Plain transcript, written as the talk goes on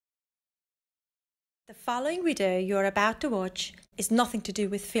The following video you are about to watch is nothing to do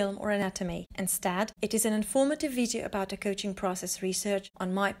with film or anatomy. Instead, it is an informative video about the coaching process research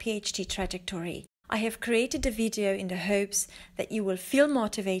on my PhD trajectory. I have created the video in the hopes that you will feel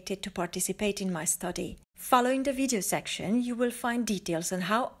motivated to participate in my study. Following the video section, you will find details on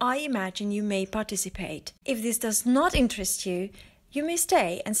how I imagine you may participate. If this does not interest you, you may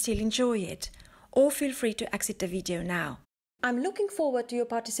stay and still enjoy it, or feel free to exit the video now. I'm looking forward to your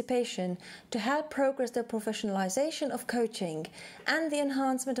participation to help progress the professionalization of coaching and the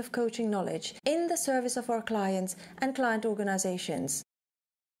enhancement of coaching knowledge in the service of our clients and client organizations.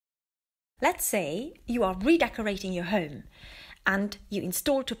 Let's say you are redecorating your home and you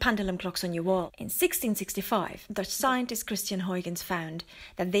install 2 pendulum clocks on your wall. In 1665, Dutch scientist Christian Huygens found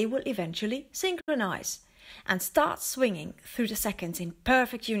that they will eventually synchronize and start swinging through the seconds in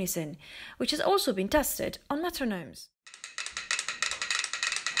perfect unison, which has also been tested on metronomes.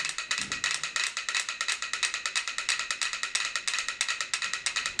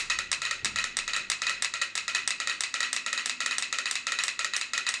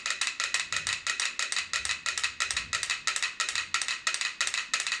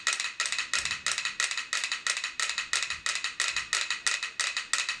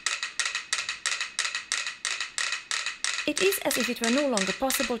 It is as if it were no longer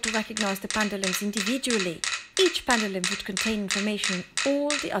possible to recognize the pendulums individually. Each pendulum would contain information in all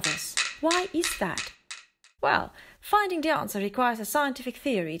the others. Why is that? Well, finding the answer requires a scientific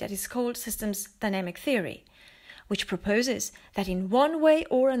theory that is called systems dynamic theory, which proposes that in one way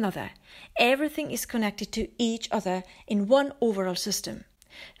or another, everything is connected to each other in one overall system.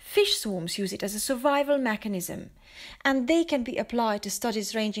 Fish swarms use it as a survival mechanism, and they can be applied to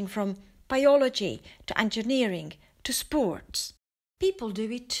studies ranging from biology to engineering to sports. People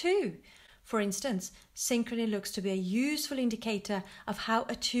do it too. For instance, synchrony looks to be a useful indicator of how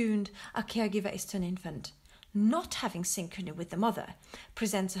attuned a caregiver is to an infant. Not having synchrony with the mother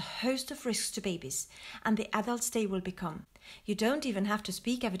presents a host of risks to babies and the adults they will become. You don't even have to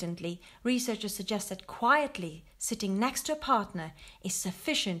speak evidently. Researchers suggest that quietly sitting next to a partner is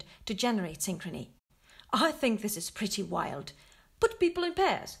sufficient to generate synchrony. I think this is pretty wild. Put people in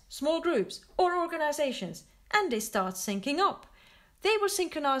pairs, small groups, or organizations, and they start syncing up. They will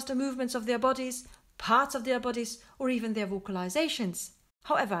synchronize the movements of their bodies, parts of their bodies, or even their vocalizations.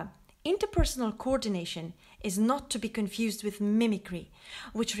 However, interpersonal coordination is not to be confused with mimicry,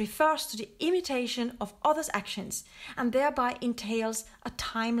 which refers to the imitation of others' actions and thereby entails a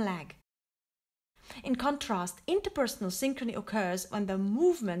time lag. In contrast, interpersonal synchrony occurs when the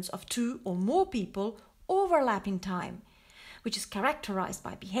movements of 2 or more people overlap in time, which is characterized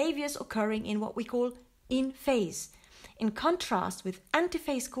by behaviors occurring in what we call in phase, in contrast with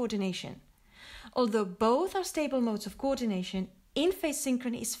antiphase coordination. Although both are stable modes of coordination, in-phase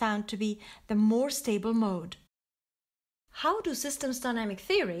synchrony is found to be the more stable mode. How do systems dynamic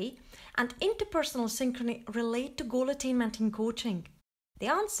theory and interpersonal synchrony relate to goal attainment in coaching? The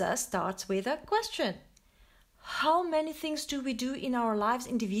answer starts with a question. How many things do we do in our lives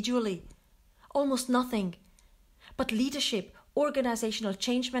individually? Almost nothing. But leadership, organizational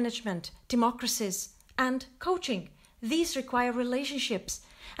change management, democracies, and coaching, these require relationships,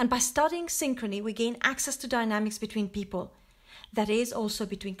 and by studying synchrony we gain access to dynamics between people, that is also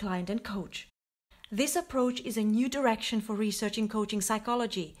between client and coach. This approach is a new direction for research in coaching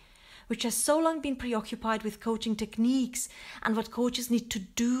psychology, which has so long been preoccupied with coaching techniques and what coaches need to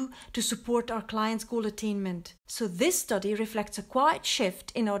do to support our clients' goal attainment. So this study reflects a quiet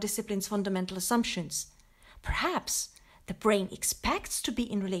shift in our discipline's fundamental assumptions. Perhaps the brain expects to be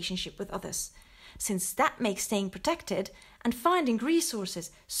in relationship with others, since that makes staying protected and finding resources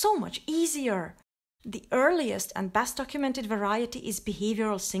so much easier. The earliest and best documented variety is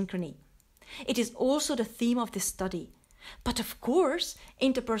behavioral synchrony. It is also the theme of this study. But of course,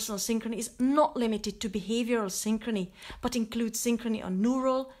 interpersonal synchrony is not limited to behavioral synchrony, but includes synchrony on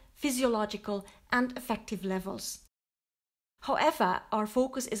neural, physiological, and affective levels. However, our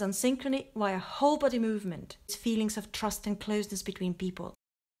focus is on synchrony via whole body movement, feelings of trust and closeness between people.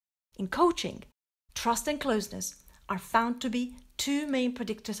 In coaching, trust and closeness are found to be 2 main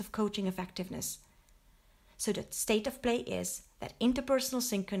predictors of coaching effectiveness. So the state of play is that interpersonal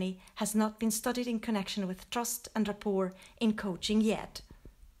synchrony has not been studied in connection with trust and rapport in coaching yet.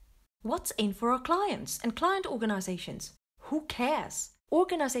 What's in for our clients and client organizations? Who cares?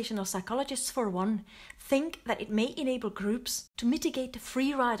 Organizational psychologists, for one, think that it may enable groups to mitigate the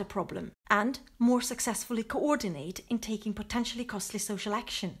free rider problem and more successfully coordinate in taking potentially costly social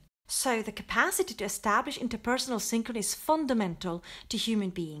action. So the capacity to establish interpersonal synchrony is fundamental to human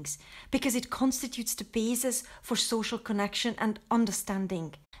beings because it constitutes the basis for social connection and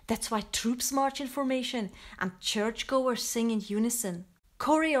understanding. That's why troops march in formation and churchgoers sing in unison.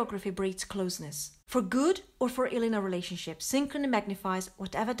 Choreography breeds closeness. For good or for ill in a relationship, synchrony magnifies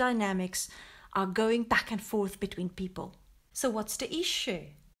whatever dynamics are going back and forth between people. So what's the issue?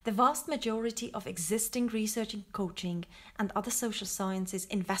 The vast majority of existing research in coaching and other social sciences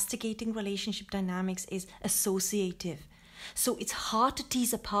investigating relationship dynamics is associative. So it's hard to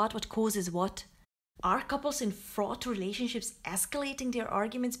tease apart what causes what. Are couples in fraught relationships escalating their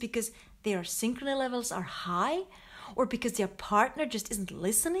arguments because their synchrony levels are high? Or because their partner just isn't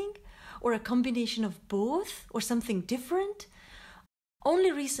listening? Or a combination of both? Or something different?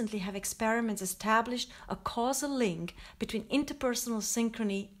 Only recently have experiments established a causal link between interpersonal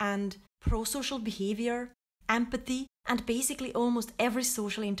synchrony and prosocial behavior, empathy, and basically almost every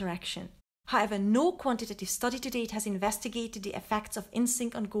social interaction. However, no quantitative study to date has investigated the effects of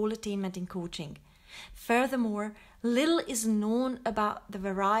in-sync on goal attainment in coaching. Furthermore, little is known about the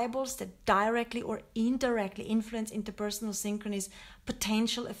variables that directly or indirectly influence interpersonal synchrony's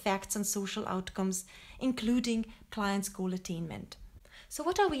potential effects on social outcomes, including clients' goal attainment. So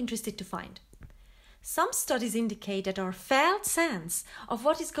what are we interested to find? Some studies indicate that our felt sense of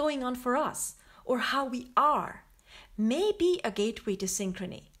what is going on for us, or how we are, may be a gateway to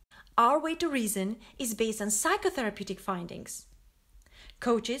synchrony. Our way to reason is based on psychotherapeutic findings.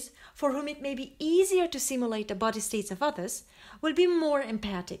 Coaches, for whom it may be easier to simulate the body states of others, will be more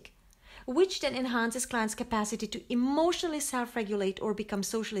empathic, which then enhances clients' capacity to emotionally self-regulate or become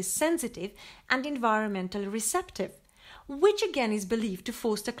socially sensitive and environmentally receptive, which again is believed to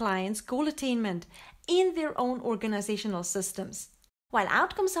foster clients' goal attainment in their own organizational systems. While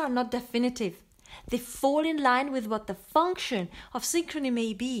outcomes are not definitive, they fall in line with what the function of synchrony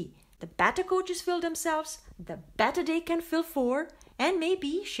may be. The better coaches feel themselves, the better they can feel for and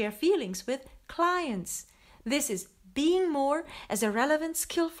maybe share feelings with clients. This is being more as a relevant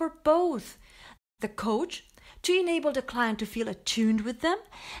skill for both the coach to enable the client to feel attuned with them,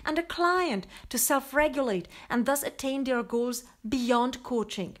 and the client to self-regulate and thus attain their goals beyond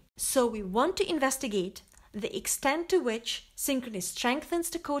coaching. So we want to investigate the extent to which synchrony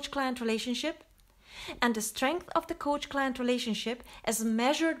strengthens the coach-client relationship and the strength of the coach-client relationship as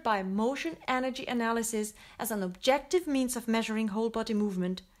measured by motion energy analysis as an objective means of measuring whole body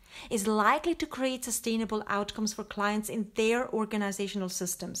movement is likely to create sustainable outcomes for clients in their organizational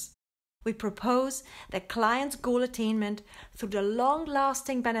systems. We propose that clients' goal attainment through the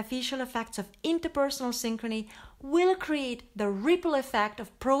long-lasting beneficial effects of interpersonal synchrony will create the ripple effect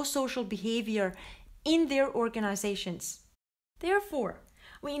of pro-social behavior in their organizations. Therefore,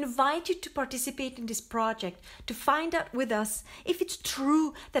 we invite you to participate in this project to find out with us if it's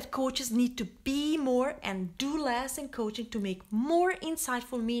true that coaches need to be more and do less in coaching to make more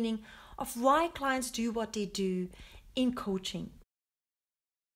insightful meaning of why clients do what they do in coaching.